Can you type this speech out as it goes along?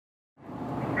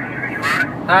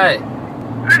Hey,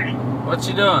 Hey. what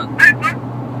you doing? Hey, what?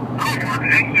 Oh,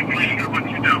 what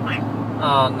you doing?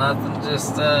 Oh, nothing.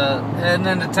 Just heading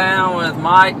into town with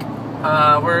Mike.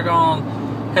 We're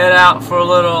gonna head out for a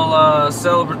little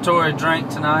celebratory drink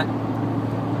tonight.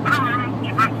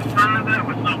 You must have signed up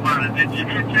with somebody. Did you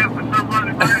hitch up with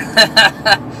somebody?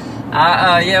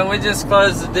 Yeah, we just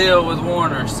closed the deal with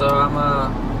Warner, so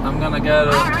I'm gonna go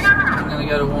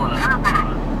to Warner.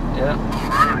 Yeah.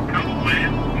 All right, cool,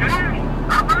 man. Good.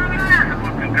 All right.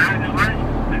 Well,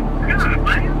 congratulations. Good,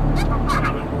 man.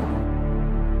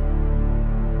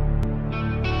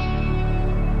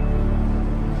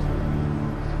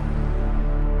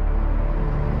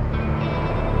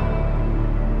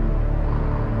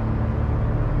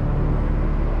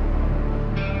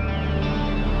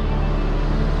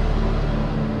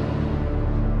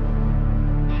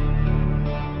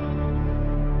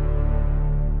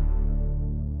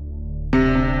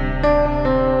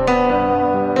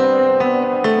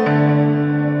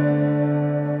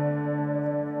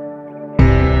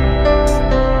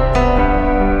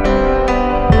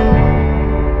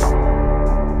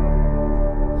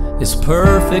 It's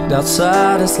perfect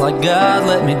outside, it's like God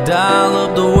let me dial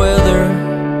up the weather.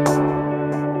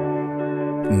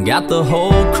 Got the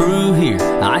whole crew here,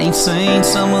 I ain't seen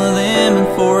some of them in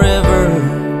forever.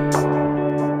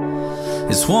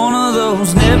 It's one of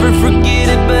those never forget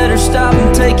it, better stop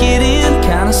and take it in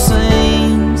kinda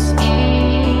scenes.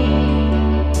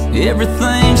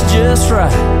 Everything's just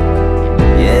right,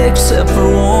 yeah, except for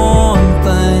one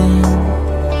thing.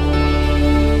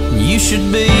 You should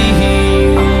be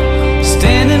here,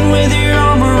 standing with your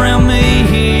arm around me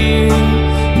here,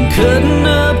 cutting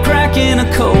up, cracking a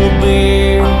cold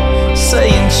beer,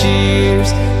 saying cheers.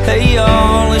 Hey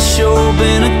y'all, it's sure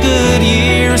been a good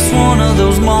year. It's one of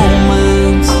those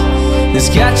moments that's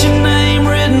got your name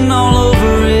written all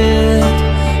over it.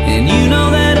 And you know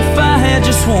that if I had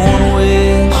just one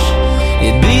wish,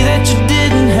 it'd be that you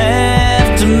didn't have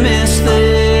to miss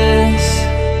this.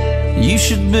 You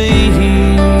should be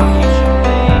here.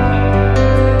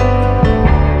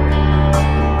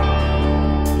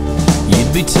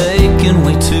 Be taking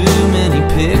way too many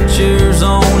pictures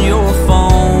on your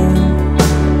phone,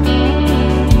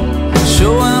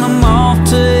 showing them off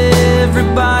to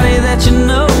everybody that you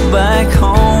know back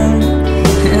home,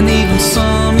 and even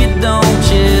some you don't.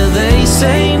 Yeah, they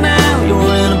say now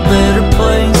you're in a better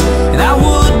place, and I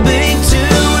would be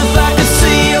too if I could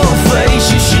see your face.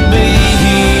 You should be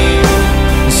here,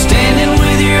 standing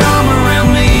with your arm around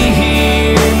me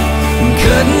here,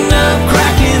 cutting up,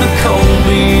 cracking a cold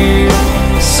beer,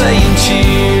 saying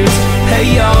cheers. Hey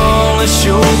y'all, it's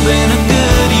sure been a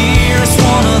good year. It's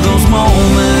one of those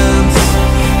moments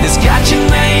that's got your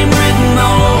name written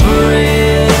all over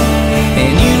it.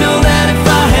 And you know that if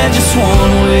I had just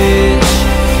one wish,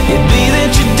 it'd be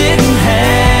that you didn't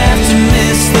have to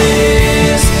miss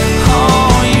this.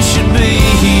 Oh, you should be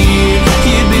here,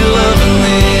 you'd be loving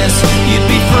this, you'd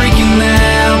be freaking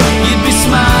out, you'd be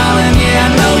smiling. Yeah, I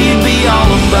know you'd be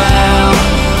all about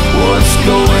what's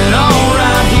going on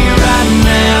right here, right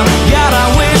now. God, I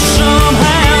wish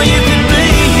somehow you could be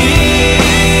here.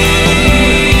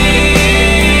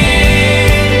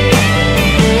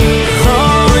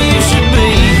 Oh, you should be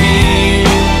here.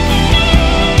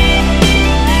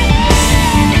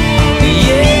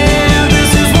 Yeah,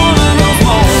 this is one of those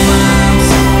moments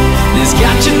that's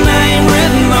got your name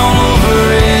written all over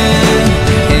it.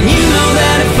 And you know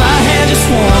that if I had just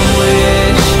one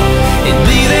wish, it'd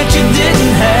be that you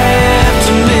didn't have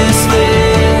to miss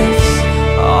this.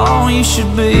 Oh, you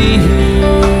should be here.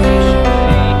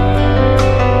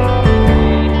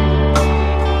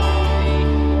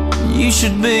 You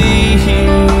should be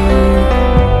here.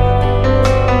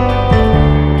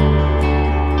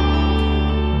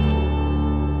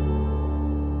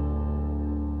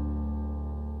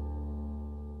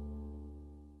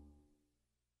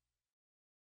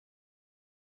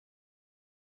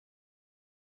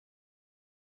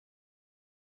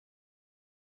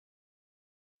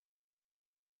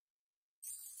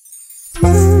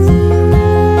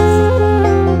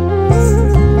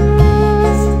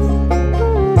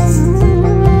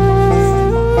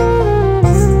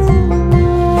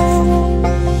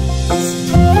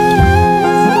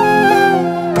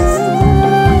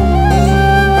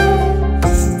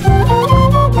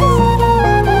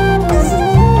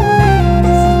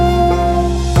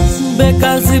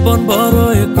 বেকার জীবন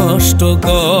বড়ই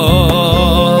কষ্টকর,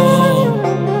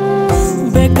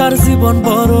 বেকার জীবন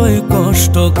বড়ই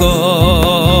কষ্টকর।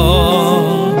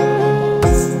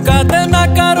 কাঁদে না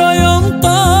কারো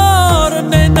অন্তর,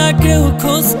 নেই না কেউ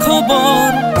খোঁজ খবর।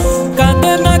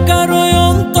 কাঁদে না কারো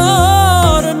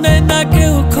অন্তর, নেই না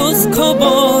কেউ খোঁজ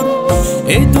খবর।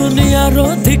 দুনিয়ার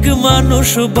অধিক মানুষ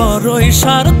বড়ই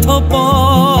স্বার্থপর।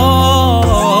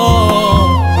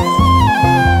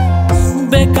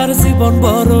 বেকার জীবন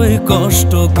বড়ই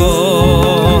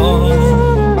কষ্টকর,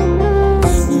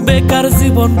 বেকার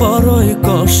জীবন বড়ই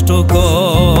কষ্টকর।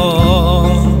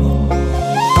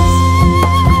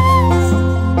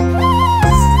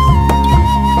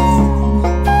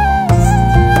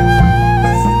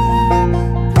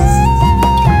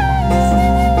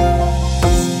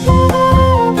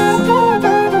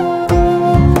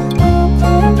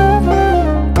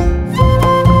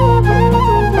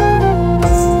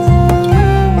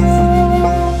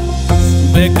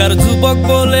 বেকার যুবক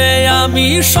বলে আমি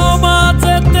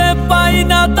সমাজেতে পাই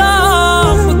না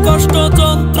দাম, কষ্ট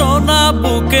যন্ত্রণা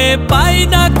বুকে পাই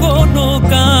না কোনো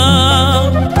কাম।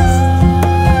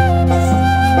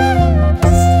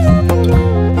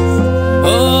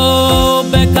 ও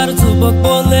বেকার যুবক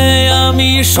বলে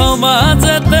আমি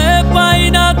সমাজেতে পাই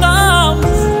না দাম,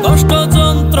 কষ্ট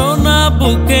যন্ত্রণা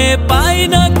বুকে পাই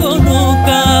না কোনো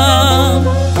কাম।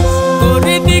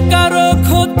 করিনি কারো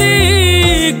ক্ষতি,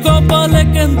 কপালে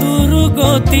কেন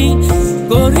দুর্গতি,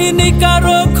 করিনি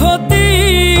কারো ক্ষতি,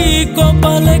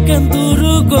 কপালে কেন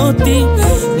দুর্গতি।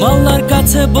 মাওলার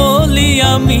কাছে বলি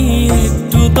আমি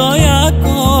একটু দয়া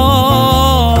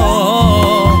কর।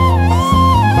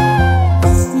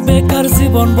 বেকার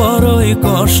জীবন বড়ই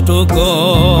কষ্টকর,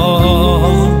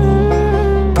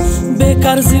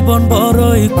 বেকার জীবন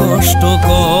বড়ই কষ্টকর।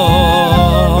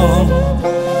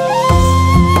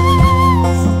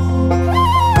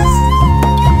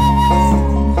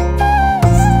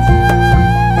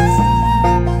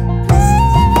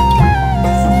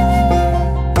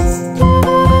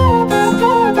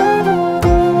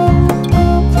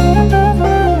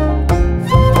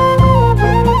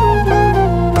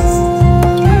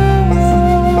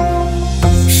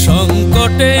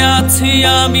 সংকটে আছি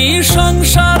আমি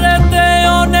সংসারেতে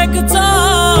অনেক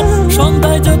চাপ,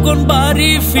 সন্ধ্যায় যখন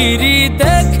বাড়ি ফিরি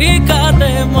দেখি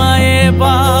কাঁদে মায়ে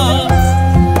বাপ।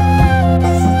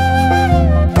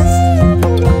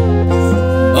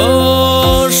 ও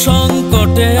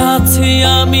সংকটে আছি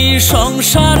আমি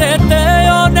সংসারেতে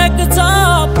অনেক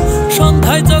চাপ,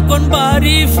 সন্ধ্যায় যখন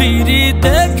বাড়ি ফিরি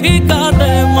দেখি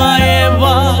কাঁদে মায়ে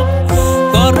বাপ।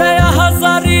 করে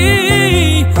হাজারি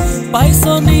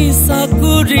পাইছনি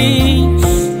চাকুরি,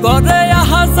 করে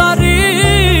হাজারি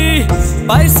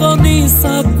পাইছনি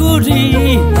চাকুরি।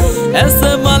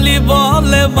 এসে মালি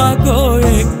বলে মাগো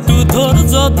একটু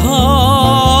ধৈর্য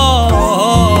ধর।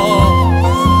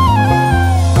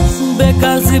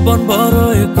 বেকার জীবন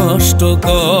বড়ই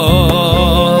কষ্টকর,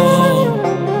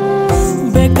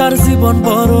 বেকার জীবন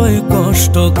বড়ই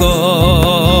কষ্টকর।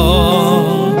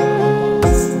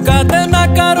 কাঁদে না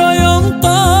কারো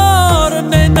অন্তর,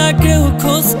 নেই না কেউ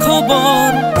খোঁজ খবর।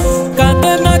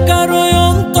 কাঁদে না কারো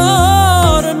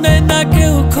অন্তর, নেই না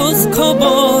কেউ খোঁজ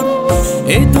খবর।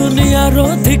 এই দুনিয়ার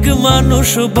অধিক মানুষ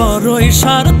বড়ই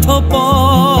স্বার্থপর।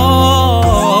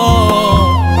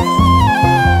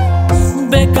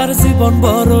 বেকার জীবন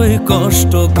বড়ই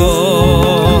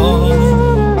কষ্টকর,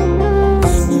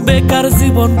 বেকার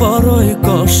জীবন বড়ই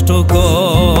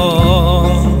কষ্টকর।